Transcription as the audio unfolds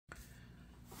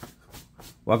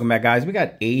Welcome back, guys. We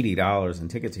got $80 in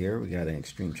tickets here. We got an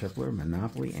Extreme Tripler,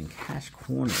 Monopoly, and Cash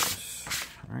Corners.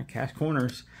 All right, Cash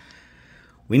Corners.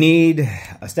 We need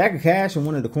a stack of cash in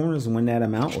one of the corners to win that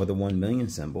amount, or the 1 million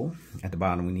symbol. At the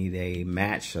bottom, we need a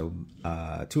match, so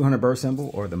 200 burst symbol,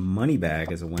 or the money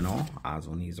bag as a win-all. Odds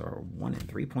on these are 1 in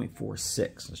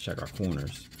 3.46. Let's check our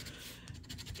corners.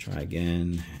 Try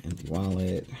again. Empty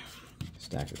wallet,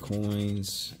 stack of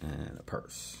coins, and a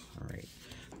purse. All right,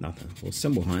 nothing. Well,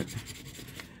 symbol hunt.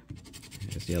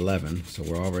 It's the 11, so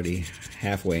we're already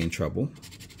halfway in trouble.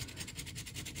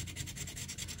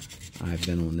 I've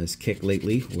been on this kick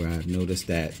lately where I've noticed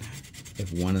that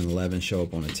if 1 and 11 show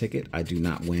up on a ticket, I do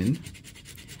not win.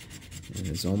 And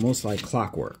it's almost like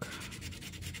clockwork.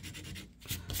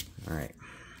 All right,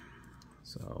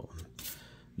 so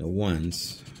no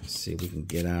ones. Let's see if we can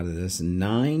get out of this.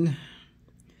 9.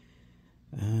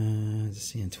 Let's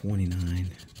see,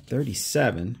 29,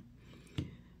 37,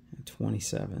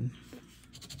 27,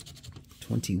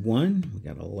 21. We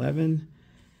got 11,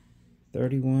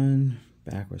 31.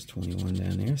 Backwards 21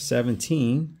 down there.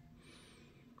 17.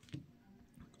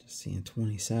 Just seeing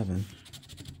 27.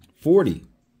 40.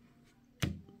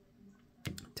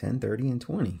 10, 30, and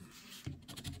 20.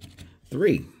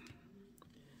 3.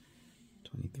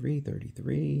 23,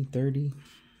 33, 30.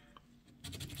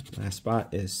 Last spot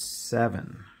is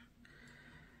 7.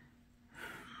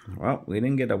 Well, we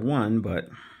didn't get a 1, but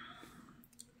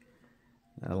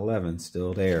that 11's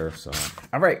still there. So,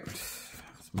 all right.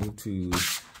 Let's move to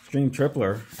Extreme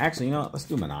Tripler. Actually, you know what? Let's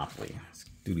do Monopoly. Let's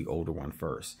do the older one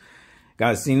first.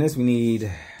 Guys, seen this? We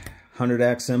need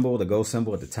 100x symbol, the go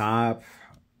symbol at the top.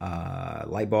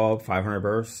 Light bulb, 500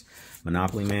 bursts.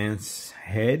 Monopoly Man's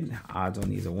head. Odds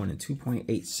on these are 1 in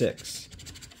 2.86.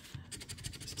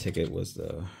 This ticket was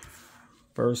the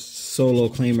first solo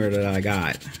claimer that I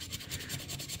got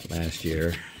last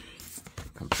year.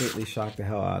 Completely shocked the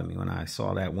hell out of me when I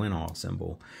saw that win-all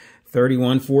symbol.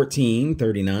 31, 14,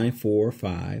 39, 4,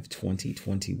 5, 20,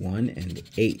 21, and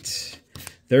 8.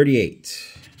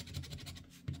 38.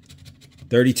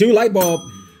 32, light bulb.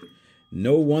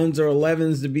 No 1s or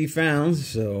 11s to be found,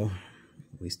 so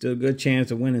we still a good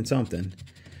chance of winning something.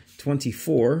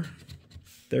 24,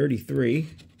 33,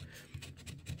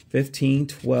 15,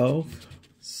 12,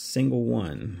 single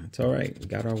 1. It's all right. We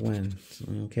got our win. So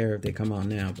I don't care if they come out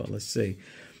now, but let's see.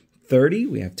 30,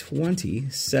 we have 20,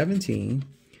 17,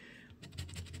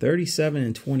 37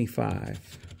 and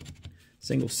 25.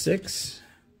 Single 6,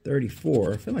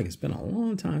 34. I feel like it's been a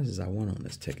long time since I won on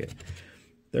this ticket.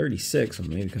 36, or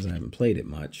maybe because I haven't played it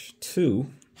much. 2,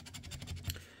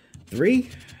 3,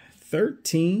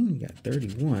 13. We got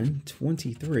 31,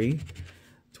 23,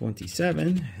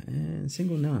 27, and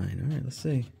single 9. All right, let's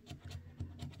see.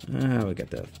 We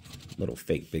got the little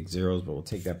fake big zeros, but we'll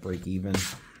take that break even.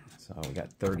 So we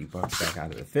got 30 bucks back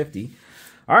out of the 50.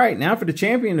 All right, now for the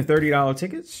champion, the $30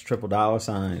 tickets, triple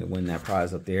 $sign to win that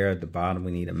prize up there. At the bottom,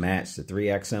 we need a match, the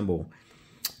 3X symbol.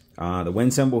 The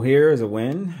win symbol here is a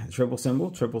win. The triple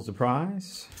symbol, triples the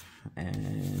prize.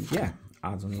 And yeah,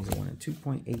 odds on these are 1 in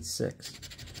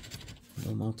 2.86.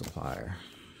 No multiplier.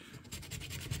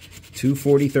 2,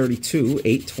 40, 32,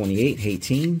 8, 28,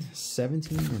 18,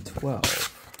 17, and 12.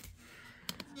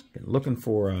 Been looking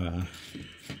for, I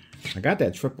got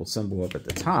that triple symbol up at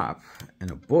the top in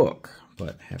a book,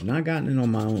 but have not gotten it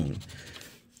on my own.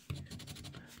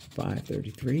 5,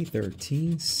 33,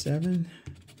 13, 7,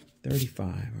 35.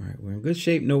 All right, we're in good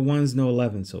shape. No 1s, no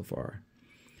 11s so far.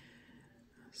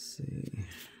 Let's see.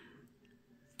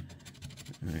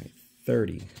 All right,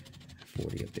 30,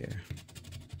 40 up there.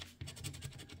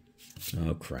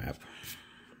 Oh, crap.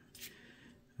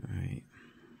 All right.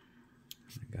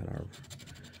 I got our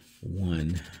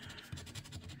 1.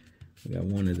 We got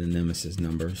 1 of the nemesis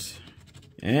numbers.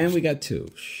 And we got 2.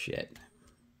 Shit.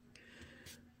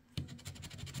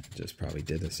 Just probably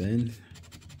did us in.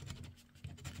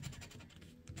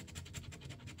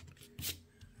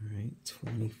 All right.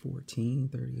 20, 14,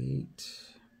 38,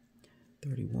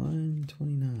 31,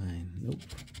 29. Nope.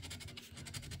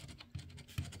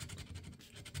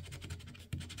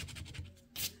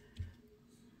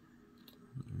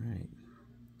 All right.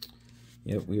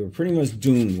 Yep, we were pretty much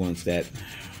doomed once that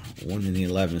 1 in the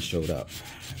 11 showed up.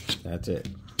 That's it.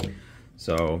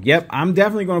 So, yep, I'm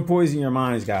definitely going to poison your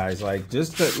minds, guys. Like,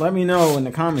 just let me know in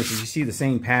the comments if you see the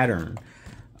same pattern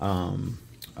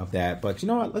of that. But you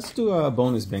know what? Let's do a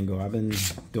bonus bingo. I've been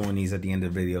doing these at the end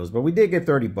of the videos, but we did get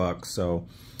 30 bucks, so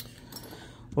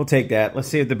we'll take that. Let's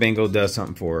see if the bingo does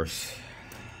something for us.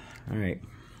 All right.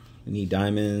 We need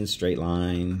diamonds, straight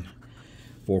line,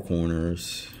 4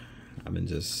 corners.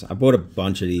 I bought a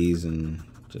bunch of these and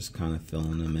just kind of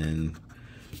filling them in.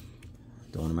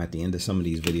 Doing them at the end of some of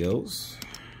these videos.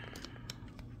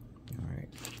 All right.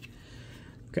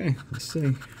 Okay, let's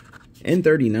see.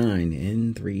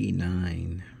 N39,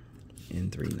 N39,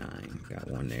 N39. Got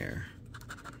one there.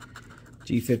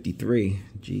 G53,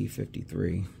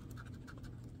 G53.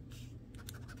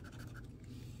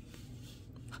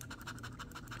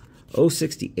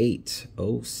 O68,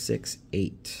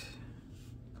 O68.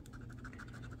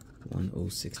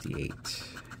 1068.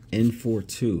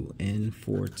 N42,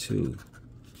 N42.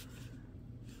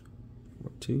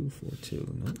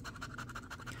 42, nope.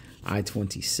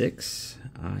 I26,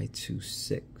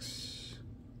 I26.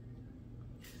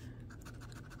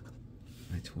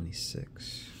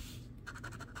 I26.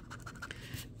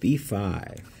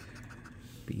 B5,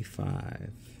 B5,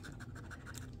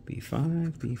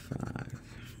 B5, B5.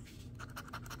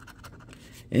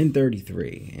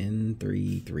 N33,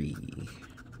 N33.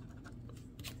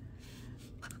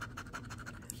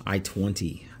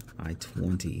 I20,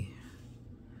 I20.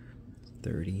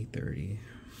 30, 30.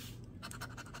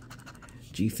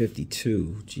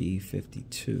 G52,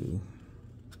 G52.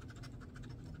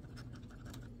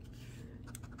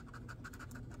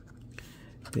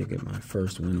 Did get my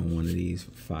first win on one of these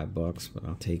for $5, but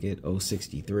I'll take it.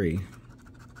 063.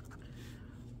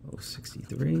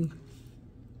 063.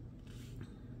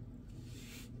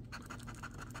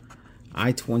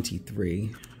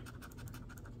 I23.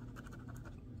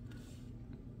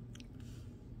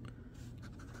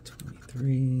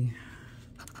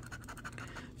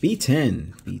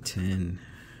 B10, B10,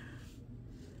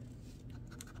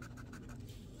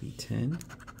 B10,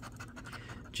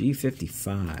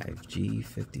 G55,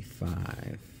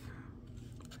 G55,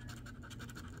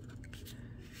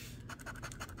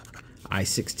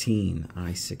 I16,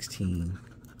 I16,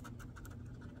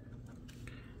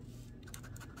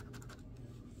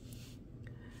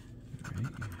 all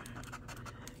right.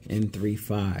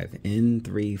 N35,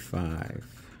 N35.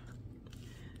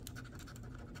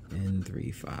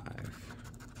 N35.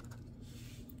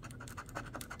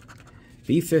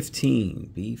 B15,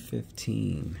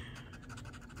 B15.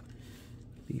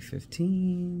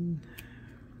 B15.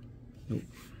 Nope.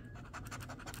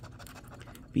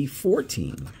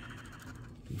 B14.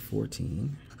 B14.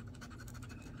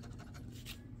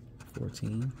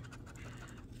 14.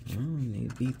 Oh,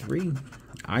 need B3.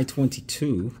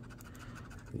 I22.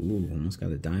 Ooh, almost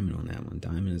got a diamond on that one.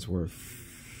 Diamond is worth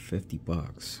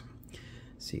 $50.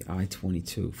 See,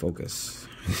 I22, focus.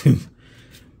 I'm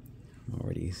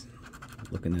already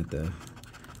looking at the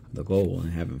goal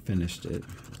and haven't finished it.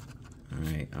 All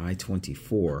right,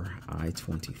 I24,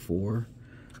 I24,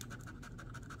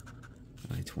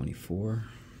 I24.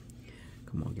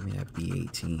 Come on, give me that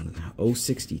B18.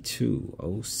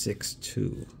 062,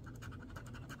 062,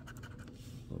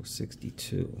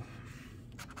 062,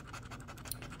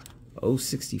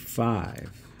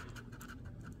 065.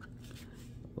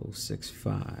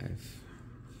 065,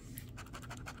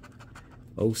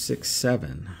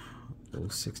 067,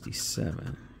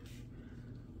 067,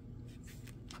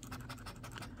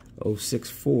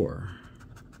 064,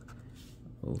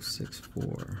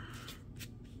 064.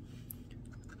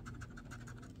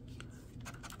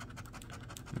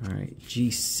 All right,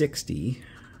 G60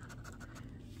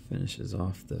 finishes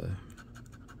off the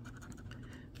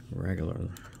regular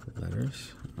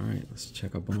letters. All right, let's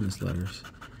check our bonus letters.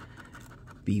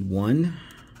 B1,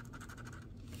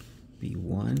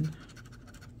 B1,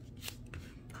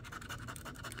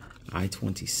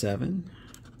 I27,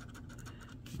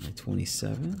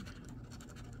 I27,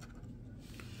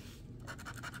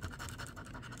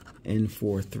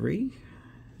 N43,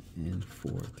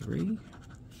 N43,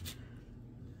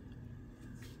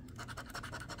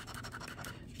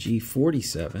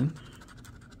 G47,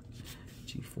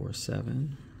 G47.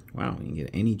 Wow, you can get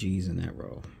any G's in that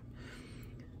row.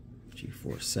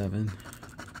 G47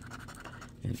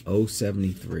 and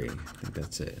 073. I think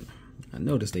that's it. I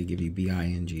noticed they give you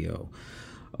BINGO.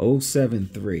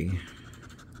 073.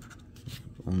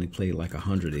 Only played like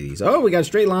 100 of these. Oh, we got a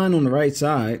straight line on the right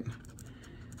side.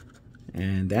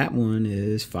 And that one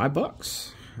is $5.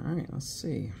 All right, let's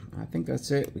see. I think that's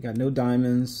it. We got no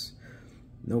diamonds,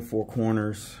 no four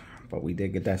corners, but we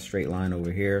did get that straight line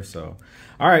over here. So,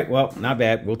 all right, well, not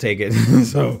bad. We'll take it.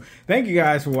 So, thank you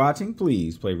guys for watching.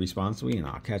 Please play responsibly, and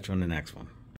I'll catch you on the next one.